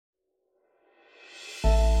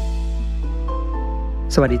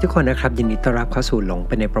สวัสดีทุกคนนะครับยินดีต้อนรับเข้าสู่หลงไ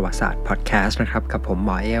ปในประวัติศาสตร์พอดแคสต์นะครับกับผมห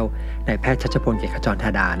มอเอลนายแพทย์ชัชพลเกียรติขจร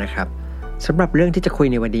ธาดานะครับสำหรับเรื่องที่จะคุย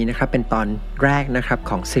ในวันนี้นะครับเป็นตอนแรกนะครับ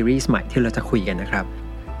ของซีรีส์ใหม่ที่เราจะคุยกันนะครั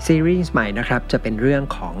บซีรีส์ใหม่นะครับจะเป็นเรื่อ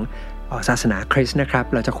งของศาสนาคริสต์นะครั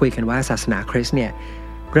บเราจะคุยกันว่าศาสนาคริสต์เนี่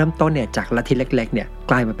ยเริ่มต้นเนี่ยจากลัทธิเล็กๆเนี่ย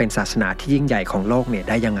กลายมาเป็นศาสนาที่ยิ่งใหญ่ของโลกเนี่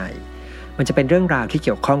ยได้ยังไงมันจะเป็นเรื่องราวที่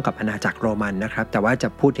เกี่ยวข้องกับอาณาจักรโรมันนะครับแต่ว่าจะ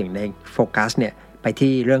พูดถึงในโฟกัสเนี่ยไป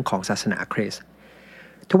ที่เรื่องของศาสนาคริ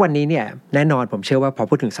สต์ทุกวันนี้เนี่ยแน่นอนผมเชื่อว่าพ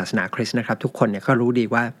อพูดถึงศาสนาคริสต์นะครับทุกคนเนี่ยก็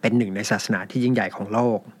รู้ดีว่าเป็นหนึ่งในศาสนาที่ยิ่งใหญ่ของโล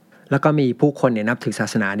กแล้วก็มีผู้คนเนี่ยนับถือศ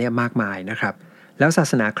าสนาเนี่ยมากมายนะครับแล้วศ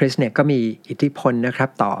าสนาคริสต์เนี่ยก็มีอิทธิพลนะครับ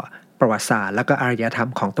ต่อประวัติศาสตร์แล้วก็อารยธร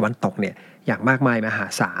รมของตะวันตกเนี่ยอย่างมากมายมห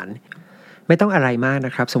าศาลไม่ต้องอะไรมากนะ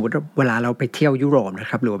ครับสมมุติเวลาเราไปเที่ยวยุโรปนะ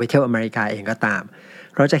ครับหรือไปเที่ยวอเมริกาเองก็ตา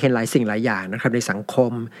มเราจะเห็นหลายสิ่งหลายอย่างนะครับในสัง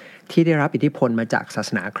คมที่ได้รับอิทธิพลมาจากศ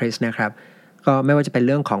าสนาคริสต์นะครับก็ไม่ว่าจะเป็น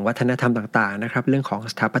เรื่องของวัฒนธรรมต่างๆนะครับเรื่องขอ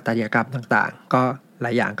งสถาปัตยกรรมต่างๆก็ห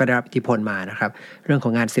ลายอย่างก็ได้รับอิทธิพลมานะครับเรื่องข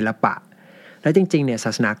องงานศิลปะและจริงๆเนี่ยศ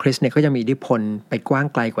าสนาคริสต์เนี่ยก็ยังมีอิทธิพลไปกว้าง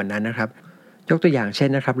ไกลกว่านั้นนะครับยกตัวอย่างเช่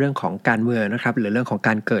นนะครับเรื่องของการเมืองนะครับหรือเรื่องของก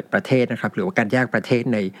ารเกิดประเทศนะครับหรือว่าการแยกประเท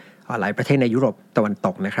ศในหลายประเทศในยุโรปตะวันต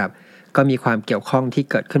กนะครับก็มีความเกี่ยวข้องที่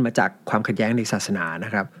เกิดขึ้นมาจากความขัดแย้งในศาสนาน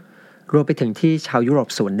ะครับรวมไปถึงที่ชาวยุโ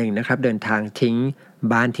รปส่วนหนึ่งนะครับเดินทางทิ้ง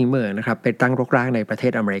บ้านทิ้งเมืองนะครับไปตั้งรกรากในประเ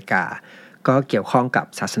ทศอเมริกาก็เกี่ยวข้อ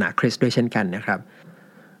งกับศาสนาคริสต์ด้วยเช่นกันนะครับ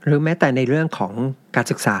หรือแม้แต่ในเรื่องของการ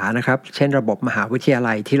ศึกษานะครับเช่นระบบมหาวิทย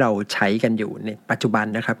าลัยที่เราใช้กันอยู่ในปั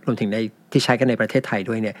จจุบันนะครับรวมถึงในที่ใช้กันในประเทศไทย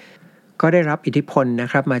ด้วยเนี่ยก็ได้รับอิทธิพลนะ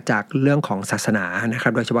ครับมาจากเรื่องของศาสนานะค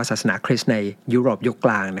รับโดยเฉพาะศาสนาคริสต์ในยุโรปยุค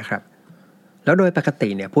กลางนะครับแล้วโดยป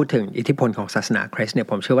กติเนี่ยพูดถึงอิทธิพลของศาสนาคริสต์เนี่ย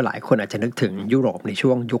ผมเชื่อว่าหลายคนอาจจะนึกถึงยุโรปในช่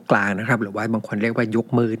วงยุคกลางนะครับหรือว่าบางคนเรียกว่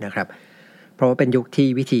ายุคมืดนะครับเพราะว่าเป็นยุค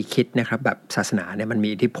ที่วิธีคิดนะครับแบบศาสนาเนี่ยมันมี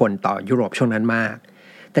อิทธิพลต่อยุโรปช่วงนั้นมาก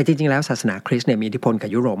แต่จริงๆแล้วศาสนาคริสต์เนี่ยมีอิทธิพลกับ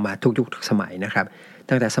ยุโรปมาทุกยุคทุกสมัยนะครับ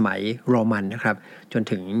ตั้งแต่สมัยโรมันนะครับจน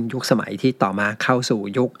ถึงยุคสมัยที่ต่อมาเข้า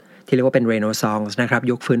สู่ยุคที่เรียกว่าเป็นเรเนซองส์นะครับ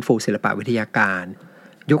ยุคฟื้นฟูศิลปวิทยากา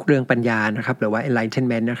รยุคเรืองปัญญานะครับหรือว่า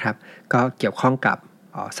Enlightenment นะครับก็เกี่ยวข้องกั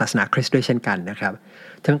บศาสนาคริสต์ด้วยเช่นกันนะครั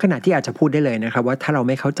บถึงขนาดที่อาจจะพูดได้เลยนะครับว่าถ้าเรา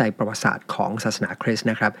ไม่เข้าใจประวัติศาสตร์ของศาสนาคริสต์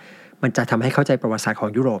นะครับมันจะทำให้เข้าใจประวัติศาสตร์ข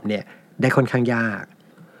องยุโรปเนี่ยได้ค่อนข้างยาก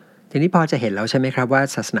ทีนี้พอจะเห็นแล้วใช่ไหมครับว่า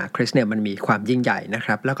ศาสนาคริสต์เนี่ยมันมีความยิ่งใหญ่นะค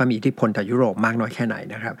รับแล้วก็มีอิทธิพลต่อยุโรปมากน้อยแค่ไห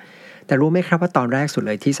นนะครับแต่รู้ไหมครับว่าตอนแรกสุด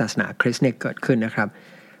เลยที่ศาสนาคริสต์เนี่ยเกิดขึ้นนะครับ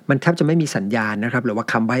มันแทบจะไม่มีสัญญาณนะครับหรือว่า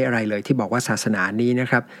คำใบ้อะไรเลยที่บอกว่าศาสนานี้น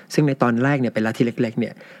ะครับซึ่งในตอนแรกเนี่ยเป็นลัทธิเล็กๆเนี่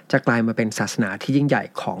ยจะกลายมาเป็นศาสนาที่ยิ่งใ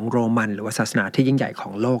หญ่ของโรมันหรือว่าศาสนาที่ยิ่งใหญ่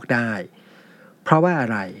ของโลกได้เพราะว่าอ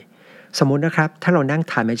ะไรสมมุตินะครับถ้าเรานั่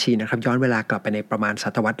งไทม์แมชชีนนะครับย้อนเวลากลับไปในประมา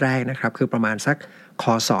ณศตวรรษแรกนะครับคือประมาณสัก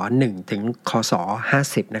คศ1ถึงคศ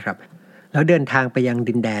50นะครับแล้วเดินทางไปยัง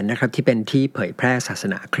ดินแดนนะครับที่เป็นที่เผยแพร่ศาส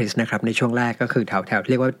นาคริสต์นะครับในช่วงแรกก็คือแถวๆ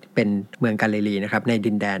เรียกว่าเป็นเมืองกาลิลีนะครับใ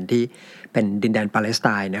นดินแดนที่เป็นดินแดนปาเลสไ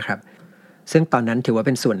ตน์นะครับซึ่งตอนนั้นถือว่า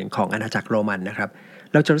เป็นส่วนหนึ่งของอาณาจักรโรมันนะครั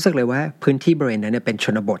บเราจะรู้สึกเลยว่าพื้นที่บริเวณนั้นเนี่ยเป็น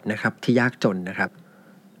ชนบทนะครับที่ยากจนนะครับ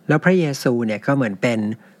แล้วพระเยซูเนี่ยก็เหมือน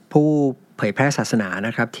เป็นผู้เผยแพร่ศาสนาน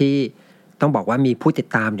ะครับที่ต้องบอกว่ามีผู้ติด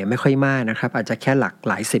ตามเนี่ยไม่ค่อยมากนะครับอาจจะแค่หลัก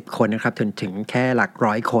หลายสิบคนนะครับถึงแค่หลั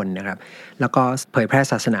กร้อยคนนะครับแล้วก็เผยแพร่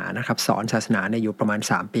ศาสนานะครับสอนศาสนาในอยู่ประมาณ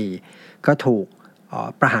3ปีก็ถู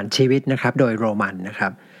กประหารชีวิตนะครับโดยโรมันนะ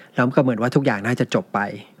ครับแล้วก็เหมือนว่าทุกอย่างน่าจะจบ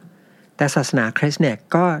ไปแต่ศาสนาคริสต์เนี่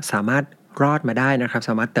ยก็สามารถรอดมาได้นะครั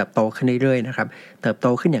บสามารถเติบโตขึ้นเรื่อยๆนะครับเติบ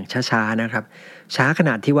โตขึ้นอย่างช้าๆนะครับช้าขน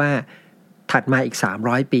าดที่ว่าถัดมาอีก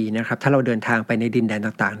300ปีนะครับถ้าเราเดินทางไปในดินแด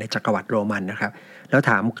นต่างๆในจักรวรรดิโรมันนะครับแล้ว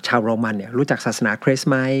ถามชาวโรมันเนี่ยรู้จักศาสนาคริ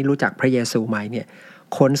สต์ไหมรู้จักพระเยซูไหมเนี่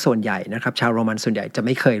ยคนส่วนใหญ่นะครับชาวโรมันส่วนใหญ่จะไ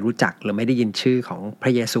ม่เคยรู้จักหรือไม่ได้ยินชื่อของพ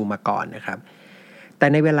ระเยซูมาก่อนนะครับ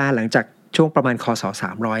แต่ในเวลาหลังจากช่วงประมาณคศ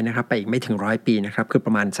300นะครับไปอีกไม่ถึง100ปีนะครับคือป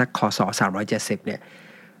ระมาณสักคศ370เนี่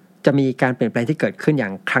ยจะมีการเปลี่ยนแปลงที่เกิดขึ้น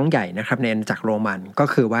อย่างครั้งใหญ่นะครับในอาณาจักรโรมั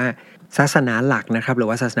นก็คือว่าศาสนาหลักนะครับหรือ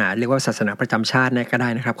ว่าศาสนาเรียกว่าศาสนาประจำชาติก็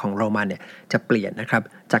ได้นะครับของโรมันเนี่ยจะเปลี่ยนนะครั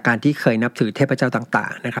บจากการที่เคยนับถือเทพเจ้าต่าง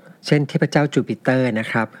ๆนะครับเช่นเทพเจ้าจูปิเตอร์น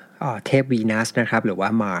ะครับเทพวีนัสนะครับหรือว่า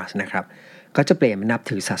มาร์สนะครับก็จะเปลี่ยนมานั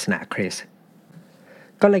บถือศาสนาคริ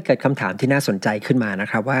สต์ก็เลยเกิดคำถามที่น่าสนใจขึ้นมาน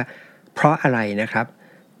ะครับว่าเพราะอะไรนะครั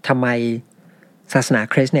บทำไมศาสนา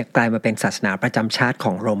คริสต์เนี่ยกลายมาเป็นศาสนาประจำชาติข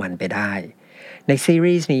องโรมันไปได้ในซี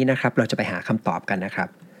รีส์นี้นะครับเราจะไปหาคำตอบกันนะครับ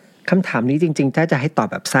คำถามนี้จริงๆถ้าจะให้ตอบ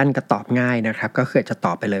แบบสั้นก็ตอบง่ายนะครับก็คือจะต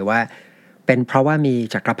อบไปเลยว่าเป็นเพราะว่ามี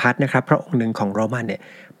จักรพรรดินะครับพระองค์หนึ่งของโรมันเนี่ย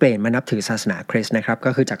เปลี่ยนมานับถือศาสนาคริสต์นะครับ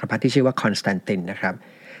ก็คือจักรพรรดิที่ชื่อว่าคอนสแตนตินนะครับ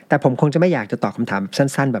แต่ผมคงจะไม่อยากจะตอบคำถาม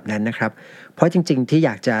สั้นๆแบบนั้นนะครับเพราะจริงๆที่อ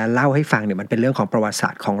ยากจะเล่าให้ฟังเนี่ยมันเป็นเรื่องของประวัติศ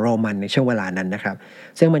าสตร์ของโรมันในช่วงเวลานั้นนะครั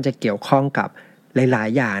บซึ่งมันจะเกี่ยวข้องกับ หลาย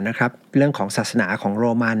ๆอย่างนะครับเรื่องของศาสนาของโร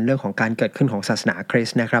มันเรื่องของการเกิดขึ้นของศาสนาคริส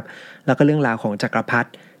ต์นะครับแล้วก็เรื่องราวของจักรพรรดิ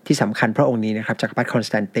ที่สำคัญพระองค์นี้นะครับจักรพรรดิคอนส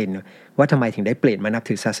แตนตินว่าทำไมถึงได้เปลี่ยนมานับ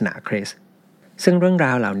ถือศาสนาคริสต์ซึ่งเรื่องร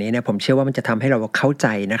าวเหล่านี้เนี่ยผมเชื่อว่ามันจะทำให้เราเข้าใจ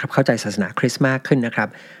นะครับเข้าใจศาสนาคริสต์มากขึ้นนะครับ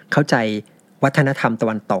เข้าใจวัฒนธรรมตะ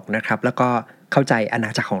วันตกนะครับแล้วก็เข้าใจอาณ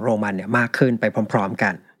าจักรของโรมันเนี่ยมากขึ้นไปพร้อมๆกั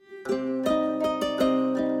น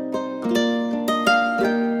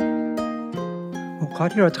หัวข้อ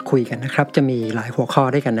ที่เราจะคุยกันนะครับจะมีหลายหัวข้อ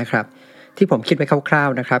ด้วยกันนะครับที่ผมคิดไว้คร่าว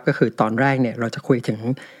ๆนะครับก็คือตอนแรกเนี่ยเราจะคุยถึง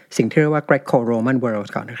สิ่งที่เรียกว่า Greco-Roman World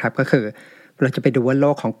ก่อนนะครับก็คือเราจะไปดูว่าโล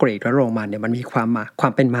กของกรีกและโรมันเนี่ยมันมีควา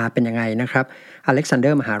มเป็นมาเป็นยังไงนะครับอเล็กซานเดอ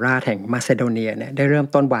ร์มหาราชแห่งมาซิโดเนียเนี่ยได้เริ่ม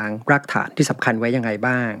ต้นวางรากฐานที่สำคัญไว้ยังไง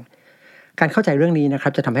บ้างการเข้าใจเรื่องนี้นะครั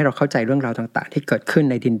บจะทำให้เราเข้าใจเรื่องราวต่างๆที่เกิดขึ้น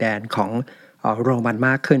ในดินแดนของโรมันม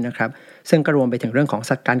ากขึ้นนะครับซึ่งก็รวมไปถึงเรื่องของ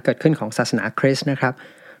การเกิดขึ้นของศาสนาคริสต์นะครับ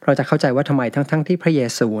เราจะเข้าใจว่าทำไมทั้งที่พระเย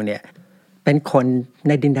ซูเนี่ยเป็นคนใ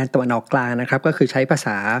นดินแดนตะวันออกกลางนะครับก็คือใช้ภาษ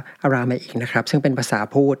าอารามัยอีกนะครับซึ่งเป็นภาษา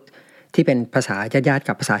พูดที่เป็นภาษาญาติๆ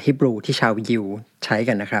กับภาษาฮีบรูที่ชาวยิวใช้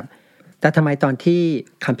กันนะครับแต่ทำไมตอนที่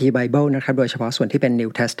คัมภีร์ไบเบิลนะครับโดยเฉพาะส่วนที่เป็น New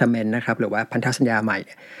Testament นะครับหรือว่าพันธสัญญาใหม่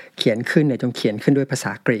เขียนขึ้นเนี่ยจงเขียนขึ้นด้วยภาษ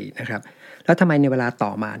ากรีกนะครับแล้วทำไมในเวลาต่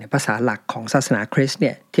อมาเนี่ยภาษาหลักของศาสนาคริสต์เ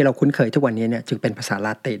นี่ยที่เราคุ้นเคยทุกวันนี้เนี่ยจึงเป็นภาษาล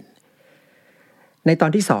าตินในตอ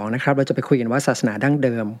นที่2นะครับเราจะไปคุยกันว่าศาสนาดั้งเ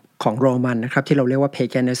ดิมของโรมันนะครับที่เราเรียกว่าเพ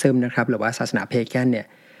แกนิซึมนะครับหรือว่าศาสนาเพแกนเนี่ย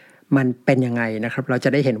มันเป็นยังไงนะครับเราจะ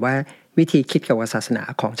ได้เห็นว่าวิธีคิดเกี่ยวกับศาสนา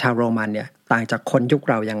ของชาวโรมันเนี่ยต่างจากคนยุค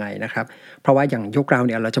เรายังไงนะครับเพราะว่าอย่างยุคเราเ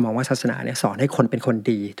นี่ยเราจะมองว่าศาสนาเนี่ยสอนให้คนเป็นคน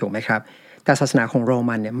ดีถูกไหมครับแต่ศาสนาของโร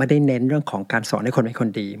มันเนี่ยไม่ได้เน้นเรื่องของการสอนให้คนเป็นคน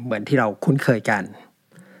ดีเหมือนที่เราคุ้นเคยกัน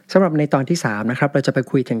สำหรับในตอนที่3นะครับเราจะไป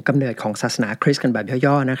คุยถึงกำเนิดของศาสนาคริสต์กันแบบ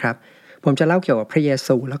ย่อๆนะครับผมจะเล่าเกี่ยวกับพระเย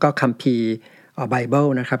ซูแล้วก็คัมภีร์ไบเบิล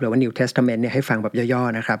นะครับหรือว่า New Testament เนี่ยให้ฟังแบบย่อ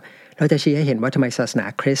ๆนะครับเราจะชี้ให้เห็นว่าทำไมศาสนา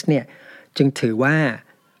คริสต์เนี่ยจึงถือว่า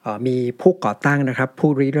มีผู้ก่อตั้งนะครับผู้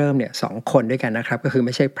ริเริ่มเนี่ย2คนด้วยกันนะครับก็คือไ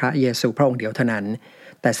ม่ใช่พระเยซูพระองค์เดียวเท่านั้น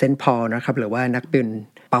แต่เซนต์พอลนะครับหรือว่านักบิน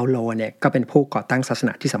เปาโลเนี่ยก็เป็นผู้ก่อตั้งศาสน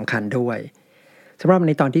าที่สำคัญด้วยสำหรับใ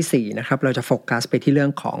นตอนที่4นะครับเราจะโฟกัสไปที่เรื่อ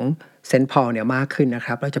งของเซนต์พอลเนี่ยมากขึ้นนะค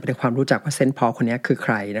รับเราจะเป็นความรู้จักว่าเซนต์พอลคนนี้คือใค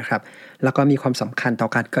รนะครับแล้วก็มีความสำคัญต่อ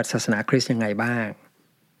การเกิดศาสนาคริสต์ยังไงบ้าง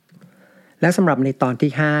และสำหรับในตอน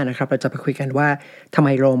ที่5นะครับเราจะไปคุยกันว่าทำไม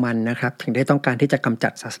โรมันนะครับถึงได้ต้องการที่จะกำจั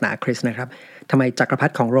ดศาสนาคริสต์นะครับทำไมจักรพรร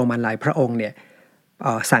ดิของโรมันหลายพระองค์เนี่ย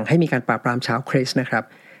สั่งให้มีการปราบปรามชาวคริสต์นะครับ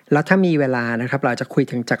แล้วถ้ามีเวลานะครับเราจะคุย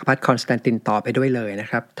ถึงจักรพรรดิคอนสแตนตินต่อไปด้วยเลยนะ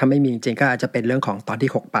ครับถ้าไม่มีจริงๆก็อาจจะเป็นเรื่องของตอนที่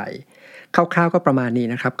6ไปคร่าวๆก็ประมาณนี้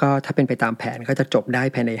นะครับก็ถ้าเป็นไปตามแผนก็จะจบได้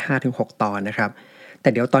ภายใน 5-6 ตอนนะครับแต่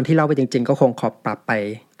เดี๋ยวตอนที่เล่าไปจริงๆก็คงขอปรับไป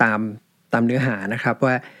ตามเนื้อหานะครับ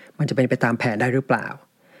ว่ามันจะเป็นไปตามแผนได้หรือเปล่า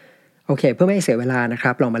โอเคเพื่อไม่ให้เสียเวลานะค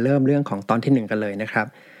รับเรามาเริ่มเรื่องของตอนที่1กันเลยนะครับ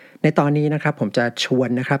ในตอนนี้นะครับผมจะชวน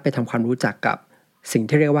นะครับไปทำความรู้จักกับสิ่ง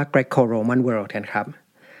ที่เรียกว่า Greco-Roman World กันครับ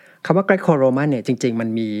คำว่า Greco-Roman เนี่ยจริงๆมัน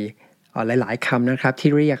มีหลายๆคำนะครับ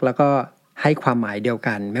ที่เรียกแล้วก็ให้ความหมายเดียว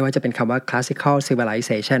กันไม่ว่าจะเป็นคำว่า Classical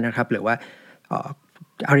Civilization นะครับหรือว่า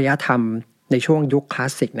อารยธรรมในช่วงยุคคลา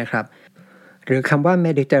สสิกนะครับหรือคำว่า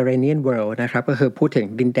Mediterranean World นะครับก็คือพูดถึง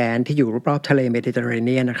ดินแดนที่อยู่รอบๆทะเลเมดิเตอร์เรเ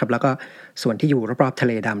นียนนะครับแล้วก็ส่วนที่อยู่รอบๆทะเ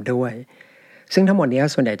ลดำด้วยซึ่งทั้งหมดนี้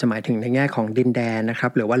ส่วนใหญ่จะหมายถึงในแง่ของดินแดนนะครั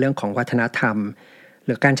บหรือว่าเรื่องของวัฒนธรรมห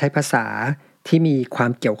รือการใช้ภาษาที่มีควา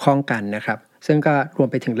มเกี่ยวข้องกันนะครับซึ่งก็รวม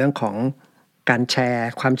ไปถึงเรื่องของการแชร์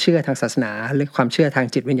ความเชื่อทางศาสนาหรือความเชื่อทาง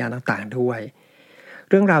จิตวิญญาณต่างๆด้วย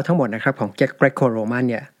เรื่องราวทั้งหมดนะครับของ Greco-Roman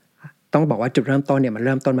เนี่ยต้องบอกว่าจุดเริ่มต้นเนี่ยมันเ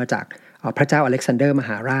ริ่มต้นมาจากพระเจ้าอเล็กซานเดอร์มห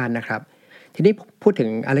าราชนะครับทีนี้พูดถึง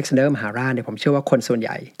อเล็กซานเดอร์มหาราชเนี่ยผมเชื่อว่าคนส่วนให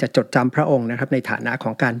ญ่จะจดจำพระองค์นะครับในฐานะข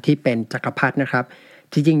องการที่เป็นจักรพรรดินะครับ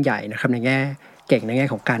ที่ยิ่งใหญ่นะครับในแง่เก่งในแง่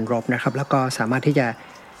ของการรบนะครับแล้วก็สามารถที่จะ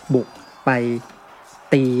บุกไป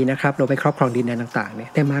ตีนะครับลงไปครอบครองดินแดนต่างๆเนี่ย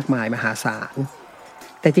ได้มากมายมหาศาล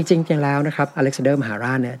แต่จริงๆแล้วนะครับอเล็กซานเดอร์มหาร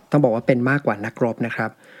าชเนี่ยต้องบอกว่าเป็นมากกว่านักรบนะครับ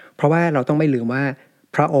เพราะว่าเราต้องไม่ลืมว่า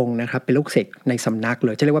พระองค์นะครับเป็นลูกศิษย์ในสำนักห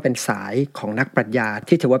รือจะเรียกว่าเป็นสายของนักปรัชญา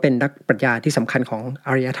ที่ถือว่าเป็นนักปรัชญาที่สำคัญของอ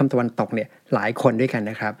ารยธรรมตะวันตกเนี่ยหลายคนด้วยกัน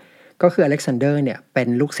นะครับก็คืออเล็กซานเดอร์เนี่ยเป็น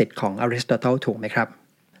ลูกศิษย์ของอริสโตเติลถูกไหมครับ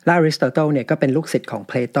และอริสโตเติลเนี่ยก็เป็นลูกศิษย์ของเ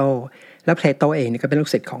พลโตและเพลโตเองเนี่ยก็เป็นลูก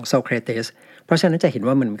ศิษย์ของโซเครติสเพราะฉะนั้นจะเห็น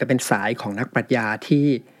ว่ามันก็เป็นสายของนักปรัชญาที่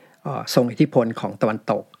ทรงอิทธิพลของตะวัน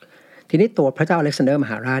ตกทีนี้ตัวพระเจ้าอเล็กซานเดอร์ม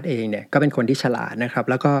หาราชเองเนี่ยก็เป็นคนที่ฉลาดนะครับ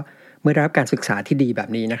แล้วก็เมื่อได้รับการศึกษาที่ดีแบบ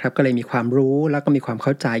นี้นะครับก็เลยมีความรู้แล้วก็มีความเข้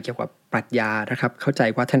าใจเกี่ยวกับปรัชญานะครับเข้าใจ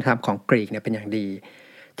วัฒนธรรมของกรีกเนี่ยเป็นอย่างดี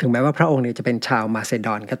ถึงแม้ว่าพระองค์เนี่ยจะเป็นชาวมาซิโด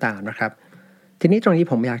นก็ตามนะครับทีนี้ตรงนี้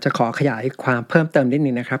ผมอยากจะขอขยายความเพิ่มเติมนิดนึ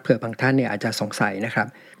งนะครับเผื่อบางท่านเนี่ยอาจจะสงสัยนะครับ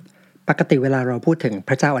ปกติเวลาเราพูดถึงพ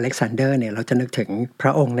ระเจ้าอเล็กซานเดอร์เนี่ยเราจะนึกถึงพร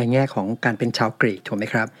ะองค์ในแง่ของการเป็นชาวกรีกถูกไหม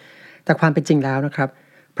ครับแต่ความเป็นจริงแล้วนะครับ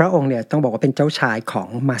พ ระองค์เนี่ยต้องบอกว่าเป็นเจ้าชาย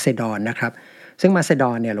ของมาซิโดนนะครับซึ่งมาซิโด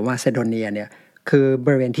นเนี่ยหรือมาซิโดเนียเนี่ยคือ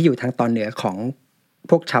บริเวณที่อยู่ทางตอนเหนือขอ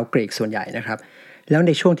งพวกชาวกรีกส่วนใหญ่นะครับแล้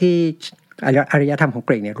วในช่วงที่อารยธรรมของก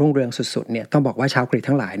รีกเนี่ยรุ่งเรืองสุดๆเนี่ยต้องบอกว่าชาวกรี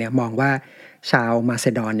กทั้งหลายเนี่ยมองว่าชาวม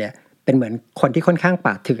าซิโดนเนี่ยเป็นเหมือนคนที่ค่อนข้าง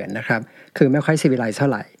ป่าเถื่อนนะครับคือไม่ค่อยซีวิไลซ์เท่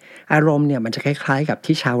าไหร่อารมณ์เนี่ยมันจะคล้ายๆกับ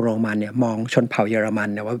ที่ชาวโรมันเนี่ยมองชนเผ่าเยอรมัน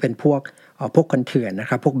เนี่ยว่าเป็นพวกคนเถื่อนน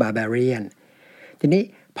ะครับพวกบาร์แบเรีย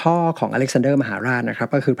นทีนี้พ่อของอเล็กซานเดอร์มหาราชนะครั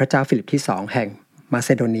บก็คือพระเจ้าฟิลิปที่2แห่งมา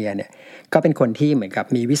ซิโดเนียเนี่ยก็เป็นคนที่เหมือนกั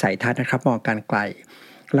บมีวิสัยทัศน์นะครับมองการไกล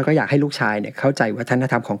แล้วก็อยากให้ลูกชายเนี่ยเข้าใจวัฒน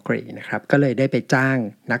ธรรมของกรีกนะครับก็เลยได้ไปจ้า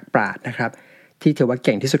งนักปราชญ์นะครับที่ถือว่าเ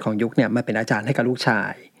ก่งที่สุดของยุคเนี่ยมาเป็นอาจารย์ให้กับลูก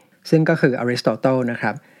ชายซึ่งก็คืออริสโตเติลนะ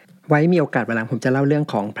ครับไว้มีโอกาสเวลาผมจะเล่าเรื่อง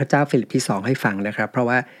ของพระเจ้าฟิลิปที่2ให้ฟังนะครับเพรา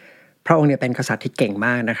ะว่าพระองค์เนี่ยเป็นกษัตริย์ที่เก่งม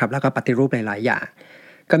ากนะครับแล้วก็ปฏิรูปหลายๆอย่าง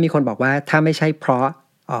ก็มีคนบอกว่าถ้าไม่ใช่เพราะ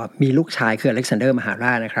มีลูกชายคืออเล็กซานเดอร์มหาร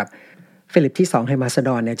าชนะครับฟิลิปที่2แห่งมาซิโด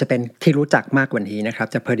นเนี่ยจะเป็นที่รู้จักมากกว่านี้นะครั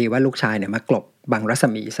บจะพอดีว่าลูกชายเนี่ยมากลบบังรัศ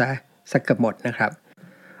มีซะเกือบหมดนะครับ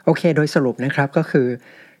โอเคโดยสรุปนะครับก็คือ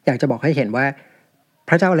อยากจะบอกให้เห็นว่าพ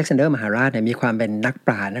ระเจ้าอเล็กซานเดอร์มหาราชเนี่ยมีความเป็นนักป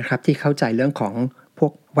ราชญ์นะครับที่เข้าใจเรื่องของพ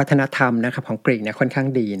วกวัฒนธรรมนะครับของกรีกเนี่ยค่อนข้าง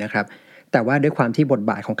ดีนะครับแต่ว่าด้วยความที่บ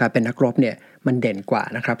ทบาทของการเป็นนักรบเนี่ยมันเด่นกว่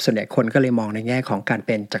านะครับส่วนใหญ่คนก็เลยมองในแง่ของการ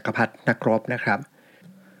เป็นจักรพรรดินักรบนะครับ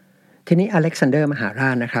ทีนี้อเล็กซานเดอร์มหาร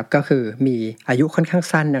าชนะครับก็คือมีอายุค่อนข้า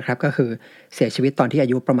งสั้นนะครับก็คือเสียชีวิตตอนที่อ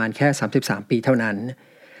ายุประมาณแค่33ปีเท่านั้น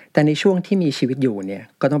แต่ในช่วงที่มีชีวิตอยู่เนี่ย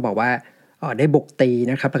ก็ต้องบอกว่าได้บุกตี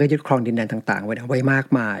นะครับแล้วก็ยึดครองดินแดนต่างๆไว้ม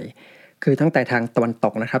ากมายคือตั้งแต่ทางตะวันต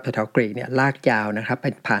กนะครับแถวกรีกเนี่ยลากยาวนะครั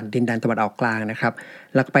บไปผ่านดินแดนตะวันออกกลางนะครั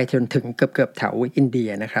บแล้วไปจนถึงเกือบแถวอินเ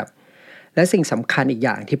ดียนะครับและสิ่งสำคัญอีก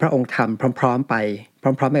อย่างที่พระองค์ทำพร้อมๆไ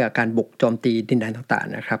ปกับการบุกโจมตีดินแดนต่า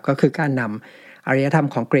งๆนะครับก็คือการนำอารยธรรม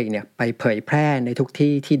ของกรีกเนี่ยไปเผยแพร่ในทุก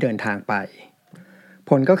ที่ที่เดินทางไ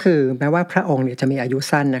ปผลก็คือแม้ว่าพระองค์เนี่ยจะมีอายุ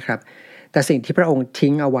สั้นนะครับแต่สิ่งที่พระองค์ทิ้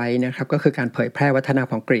งเอาไว้นะครับก็คือการเผยแพร่วัฒนธรรม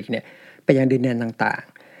ของกรีกเนี่ยไปยังดินแดนต่า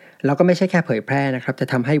งๆแล้วก็ไม่ใช่แค่เผยแพร่นะครับจะ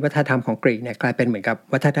ทำให้วัฒนธรรมของกรีกเนี่ยกลายเป็นเหมือ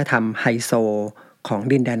นกับวัฒนธรรมไฮโซขอ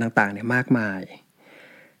งดินแดนต่างๆเนี่ยมากมา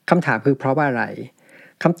ยคำถามคือเพราะว่าอะไ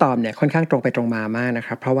รคำตอบเนี่ยค่อนข้างตรงไปตรงมามากนะ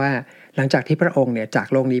ครับเพราะว่าหลังจากที่พระองค์เนี่ย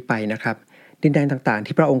จากโลกนี้ไปนะครับดินแดนต่างๆ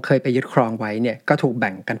ที่พระองค์เคยไปยึดครองไว้เนี่ยก็ถูกแ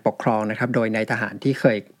บ่งกันปกครองนะครับโดยนายทหารที่เ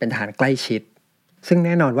คยเป็นทหารใกล้ชิดซึ่งแ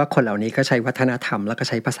น่นอนว่าคนเหล่านี้ก็ใช้วัฒนธรรมแล้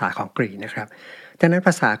วก็ใช้ภาษาของกรีกนะครับดังนั้น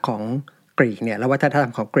ภาษาของกรีกเนี่ยและวัฒนธรร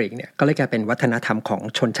มของกรีกเนี่ยก็เลยกลายเป็นวัฒนธรรม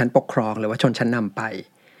ของชนชั้นปกครองหรือว่าชนชั้นนำไป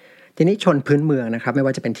ทีนี้ชนพื้นเมืองนะครับ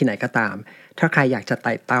ไม่ว่าจะเป็นที่ไหนก็ตามถ้าใครอยากจะไ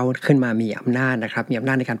ต่เต้าขึ้นมามีอำนาจนะครับมีอ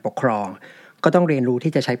ำนาจในการปกครองก็ต้องเรียน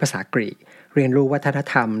รู้ที่จะใช้ภาษากรีกเรียนรู้วัฒ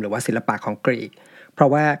นธรรมหรือว่าศิลปะของกรีกเพรา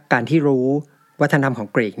ะว่าการที่รู้วัฒนธรรมของ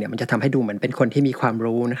กรีกเนี่ยมันจะทำให้ดูเหมือนเป็นคนที่มีความ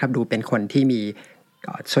รู้นะครับดูเป็นคนที่มี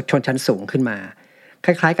ชนชั้นสูงขึ้นมาค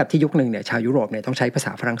ล้ายๆกับที่ยุคหนึ่งเนี่ยชาวยุโรปเนี่ยต้องใช้ภา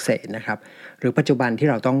ษาฝรั่งเศสนะครับหรือปัจจุบัน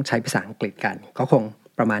ที่เราต้องใช้ภาษาอังกฤษกันก็คง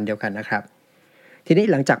ประมาณเดียวกันนะครับที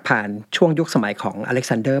นี้หลังจากผ่านช่วงยุคสมัยของอเล็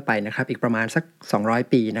กซานเดอร์ไปนะครับอีกประมาณสัก200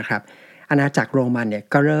ปีนะครับอาณาจักรโรมันเนี่ย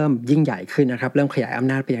ก็เริ่มยิ่งใหญ่ขึ้นนะครับเริ่มขยายอำ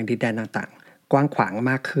นาจไปยังดินแดนต่างๆกว้างขวาง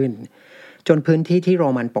มากขึ้นจนพื้นที่ที่โ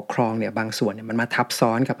รมันปกครองเนี่ยบางส่วนเนี่ยมันมาทั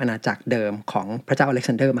บซ้อนกับอาณาจักรเดิมของพระเจ้าอเล็กซ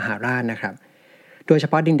านเดอร์มหาราชนะครับโดยเฉ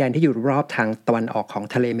พาะดินแดนที่อยู่รอบทางตะวันออกขอ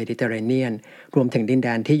งทะเลเมดิเตอร์เรเนียนรวมถึงดินแด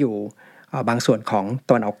นที่อยู่บางส่วนของ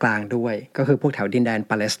ตะวันออกกลางด้วยก็คือพวกแถวดินแด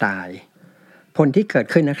นปาเลสไตน์ผลที่เกิ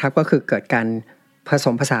ดขึ้นนะครับก็คือเกิดการผ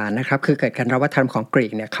สมผสานนะครับคือเกิดการรับวัฒนธรรมของ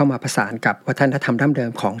กรีกเนี่ยเข้ามาผสานกับวัฒนธรรมดั้ง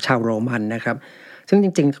เดิมของชาวโรมันนะครับซึ่งจ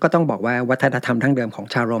ริงๆก็ต้องบอกว่าวัฒนธรรมดั้งเดิมขอ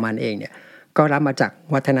งชาวโรมันเองเนี่ยก็รับมาจา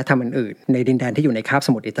กวัฒนธรรมอื่นๆในดินแดนที่อยู่ในคาบ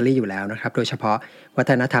สมุทรอิตาลีอยู่แล้วนะครับโดยเฉพา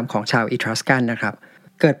ะวัฒนธรรมของชาวอิตรัสกันนะครับ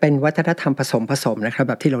เกิดเป็นวัฒนธรรมผสมนะครับแ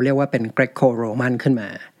บบที่เราเรียกว่าเป็น Greco-Roman ขึ้นมา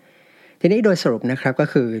ทีนี้โดยสรุปนะครับก็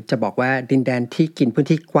คือจะบอกว่าดินแดนที่กินพื้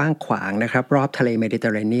นที่กว้างขวางนะครับรอบทะเลเมดิเต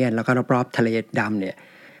อร์เรเนียนแล้วก็รอบๆทะเลดำเนี่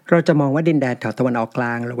ยเราจะมองว่าดินแดนแถวตะวันออกก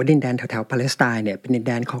ลางหรือว่าดินแดนแถวๆปาเลสไตน์เนี่ยเป็นดินแ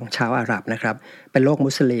ดนของชาวอาหรับนะครับเป็นโล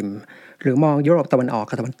กมุสลิมหรือมองยุโรปตะวันออ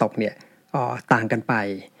กกับตะวันตกเนี่ยต่างกันไ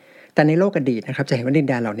ปแต่ในโลกอดีตนะครับจะเห็นว่าดิ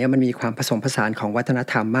นแดนเหล่านี้มันมีความผสมผสานของวัฒ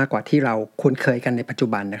นธรรมมากกว่าที่เราคุ้นเคยกันในปั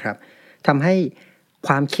จจุบันนะครับทำให้ค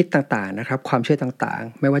วามคิดต่างๆนะครับความเชื่อต่าง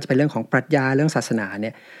ๆไม่ว่าจะเป็นเรื่องของปรัชญาเรื่องศาสนาเ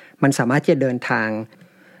นี่ยมันสามารถที่จะเดินทา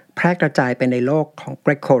งแพร่กระจายไปในโลกของ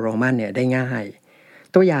Greco-Roman เนี่ยได้ง่าย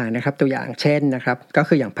ตัวอย่างนะครับตัวอย่างเช่นนะครับก็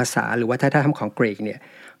คืออย่างภาษาหรือวัฒนธรรมของกรีกเนี่ย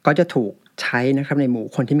ก็จะถูกใช้นะครับในหมู่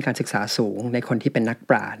คนที่มีการศึกษาสูงในคนที่เป็นนัก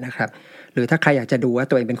ปราชญ์นะครับหรือถ้าใครอยากจะดูว่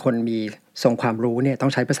าตัวเองเป็นคนมีทรงความรู้เนี่ยต้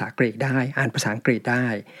องใช้ภาษากรีกได้อ่านภาษาอังกฤษ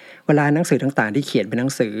ได้เวลาหนังสือต่างๆที่เขียนเป็นหนั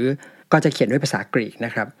งสือก็จะเขียนด้วยภาษากรีกน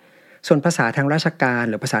ะครับส่วนภาษาทางราชการ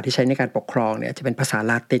หรือภาษาที่ใช้ในการปกครองเนี่ยจะเป็นภาษา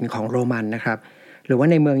ลาตินของโรมันนะครับหรือว่า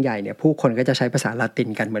ในเมืองใหญ่เนี่ยผู้คนก็จะใช้ภาษาลาติ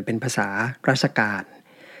นกันเหมือนเป็นภาษาราชการ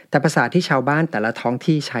แต่ภาษาที่ชาวบ้านแต่ละท้อง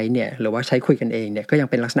ที่ใช้เนี่ยหรือว่าใช้คุยกันเองเนี่ยก็ยัง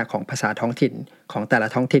เป็นลักษณะของภาษาท้องถิ่นของแต่ละ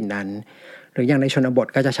ท้องถิ่นนั้นหรืออย่างในชนบท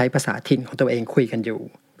ก็จะใช้ภาษาถิ่นของตัวเองคุยกันอยู่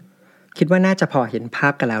คิดว่าน่าจะพอเห็นภา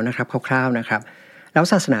พกันแล้วนะครับคร่าวๆนะครับแล้ว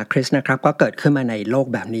ศาสนาคริสต์นะครับก็เกิดขึ้นมาในโลก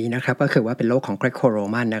แบบนี้นะครับก็คือว่าเป็นโลกของ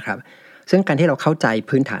Greco-Roman นะครับซึ่งการที่เราเข้าใจ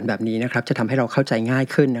พื้นฐานแบบนี้นะครับจะทำให้เราเข้าใจง่าย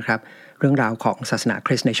ขึ้นนะครับเรื่องราวของศาสนาค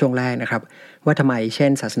ริสต์ในช่วงแรกนะครับว่าทำไมเช่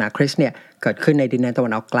นศาสนาคริสต์เนี่ยเกิดขึ้นในดินแดนตะวั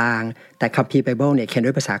นออกกลางแต่คัมภีร์ไบเบิลเนี่ยเขียน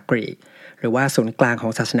ด้วยภาษากรีกหรือว่าศูนย์กลางขอ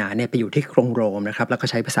งศาสนาเนี่ยไปอยู่ที่กรุงโรมนะครับแล้วก็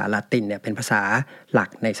ใช้ภาษาละตินเนี่ยเป็นภาษาหลัก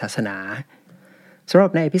ในศาสนาสำหรั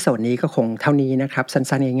บในเอพิโซดนี้ก็คงเท่านี้นะครับ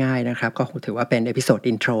สั้นๆง่ายๆนะครับก็ถือว่าเป็นเอพิโซด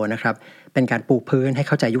อินโทรนะครับเป็นการปูพื้นให้เ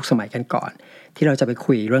ข้าใจยุคสมัยกันก่อนที่เราจะไป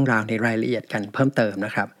คุยเรื่องราวในรายละเอียดกันเพิ่มเติมน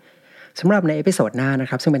ะครับสำหรับในเอพิโซดหน้านะ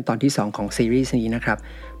ครับซึ่งเป็นตอนที่2ของซีรีส์นี้นะครับ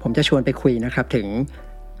ผมจะชวนไปคุยนะครับถึง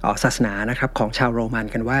ศาสนานะครับของชาวโรมัน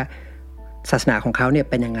กันว่าศาสนาของเขาเนี่ย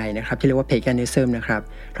เป็นยังไงนะครับที่เรียกว่า paganism นะครับ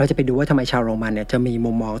เราจะไปดูว่าทำไมชาวโรมันเนี่ยจะมี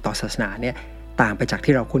มุมมองต่อศาสนาเนี่ยต่างไปจาก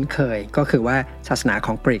ที่เราคุ้นเคยก็คือว่าศาสนาข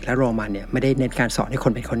องกรีกและโรมันเนี่ยไม่ได้เน้นการสอนให้ค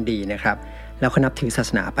นเป็นคนดีนะครับแล้วเขานับถือศา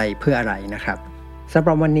สนาไปเพื่ออะไรนะครับสำห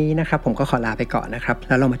รับวันนี้นะครับผมก็ขอลาไปก่อนนะครับแ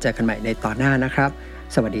ล้วเรามาเจอกันใหม่ในตอนหน้านะครับ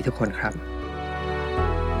สวัสดีทุกคนครับ